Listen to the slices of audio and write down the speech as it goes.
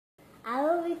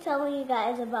be telling you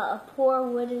guys about a poor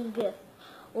widow's gift.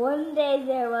 One day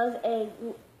there was a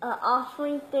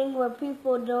offering thing where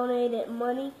people donated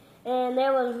money, and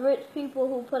there was rich people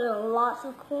who put in lots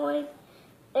of coins.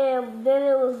 And then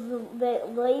it was the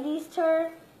lady's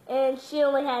turn, and she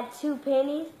only had 2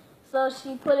 pennies, so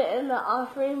she put it in the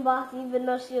offering box even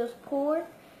though she was poor.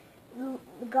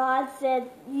 God said,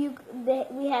 we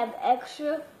have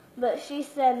extra, but she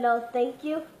said no thank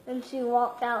you, and she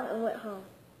walked out and went home.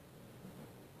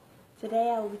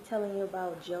 Today I will be telling you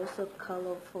about Joseph's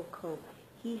colorful coat.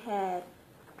 He had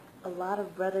a lot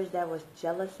of brothers that was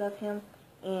jealous of him,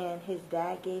 and his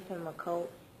dad gave him a coat,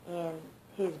 and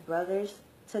his brothers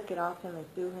took it off him and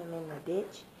threw him in the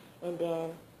ditch. And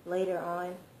then later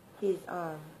on, his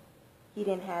family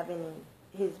didn't have any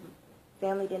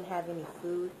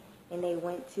food, and they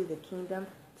went to the kingdom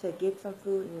to get some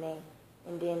food,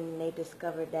 and then they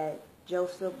discovered that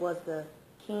Joseph was the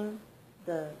king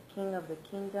of the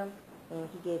kingdom, and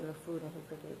he gave them food and he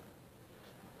forgave them.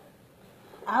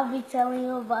 I'll be telling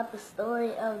you about the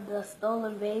story of the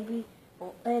stolen baby.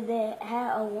 They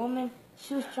had a woman,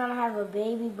 she was trying to have a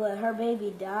baby, but her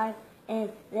baby died, and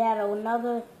they had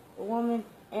another woman,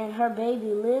 and her baby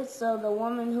lived, so the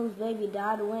woman whose baby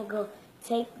died went go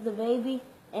take the baby,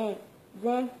 and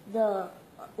then the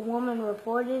woman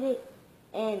reported it,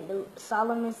 and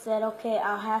Solomon said, okay,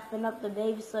 I'll halfen up the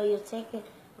baby so you'll take it,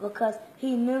 because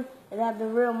he knew that the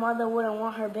real mother wouldn't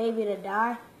want her baby to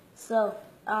die. So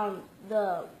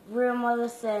the real mother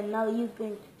said, no,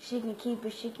 she can keep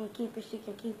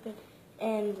it.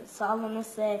 And Solomon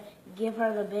said, give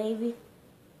her the baby.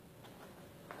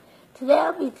 Today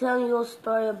I'll be telling you a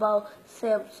story about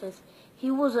Samson.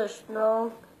 He was a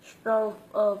strong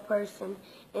person,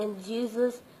 and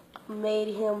Jesus made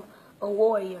him a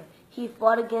warrior. He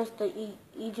fought against the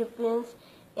Egyptians,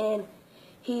 and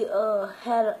he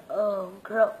had a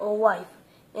wife,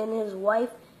 and his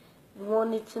wife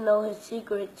wanted to know his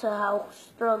secret to how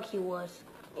strong he was.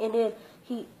 And then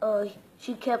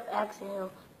she kept asking him,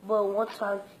 but one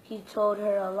time he told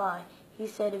her a lie. He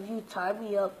said, if you tie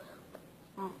me up,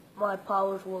 my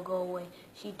powers will go away.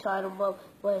 She tied him up,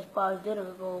 but his powers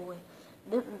didn't go away.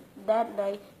 That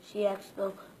night, she asked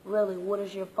him, really, what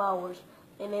is your powers?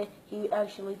 And then he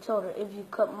actually told her, if you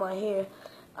cut my hair,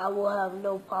 I will have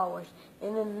no powers.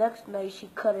 And then the next night, she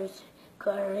cut her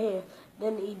hair.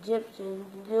 Then the Egyptians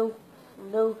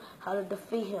knew how to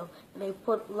defeat him, and they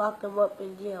locked him up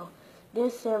in jail.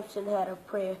 Then Samson had a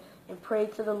prayer and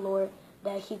prayed to the Lord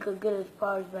that he could get his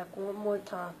powers back one more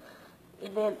time.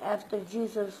 And then after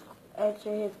Jesus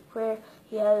answered his prayer,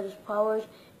 he had his powers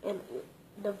and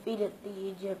defeated the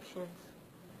Egyptians.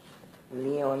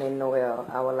 Leon and Noel,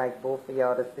 I would like both of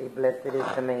y'all to say, blessed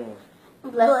is the man.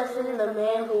 Blessed is the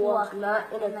man who walks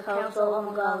not in the counsel of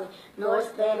ungodly, nor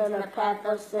stands in the path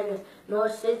of sinners, nor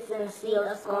sits in the seat of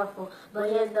the scornful. But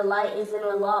his delight is in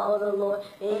the law of the Lord,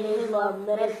 and in his law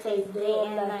meditates day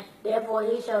and night. Therefore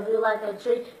he shall be like a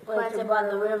tree planted by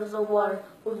the rivers of water,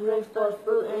 whose ring stores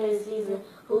fruit in his season,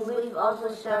 whose leaf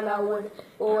also shall not wither,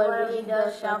 or whatever he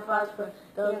does shall prosper.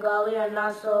 The ungodly are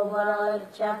not so, but are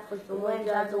like chaff which the wind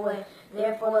drives away.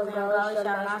 Therefore the ungodly shall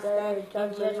not stand, and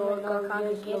judgment nor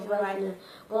congregation of righteousness.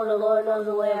 For the Lord knows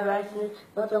the way of righteousness,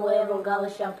 but the way of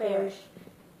ungodly shall perish.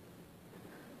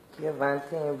 Giovanni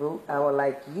and Ruth, I would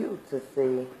like you to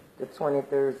say the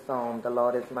 23rd Psalm, the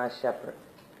Lord is my shepherd.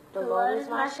 The Lord is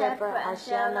my shepherd, I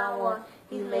shall not want.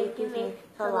 He maketh me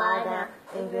to lie down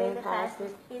in green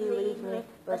pastures. He leads me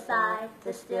beside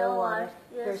the still waters.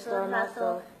 He restores my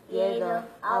soul. Yea, though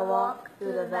I walk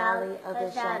through the valley of the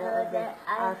shadow of death,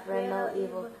 I fear no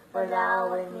evil, for thou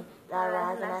art with me. Thy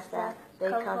rod and thy staff, they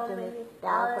comfort me.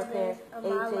 Thou preparest a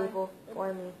table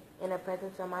for me in the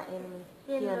presence of my enemies.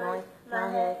 He anoints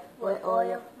my head with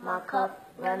oil, my cup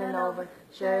running over.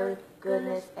 Surely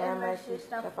goodness and mercy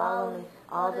shall follow me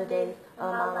all the days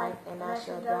of my life, and I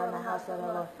shall dwell in the house of the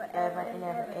Lord forever and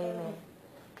ever. Amen.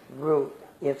 Ruth,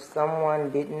 if someone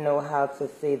didn't know how to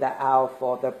say the Our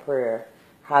Father prayer,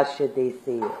 how should they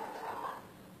say it?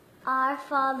 Our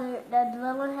Father that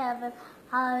dwell in heaven,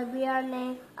 hallowed be our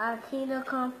name. Our kingdom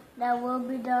come, thy will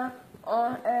be done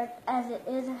on earth as it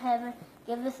is in heaven.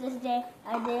 Give us this day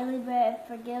our daily bread,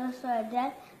 and forgive us our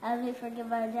debt, as we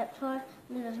forgive our debtors.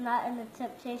 Lead us not into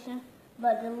temptation,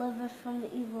 but deliver us from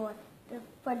the evil one.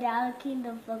 For thou the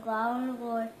kingdom, the glory, and the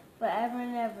glory, forever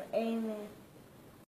and ever. Amen.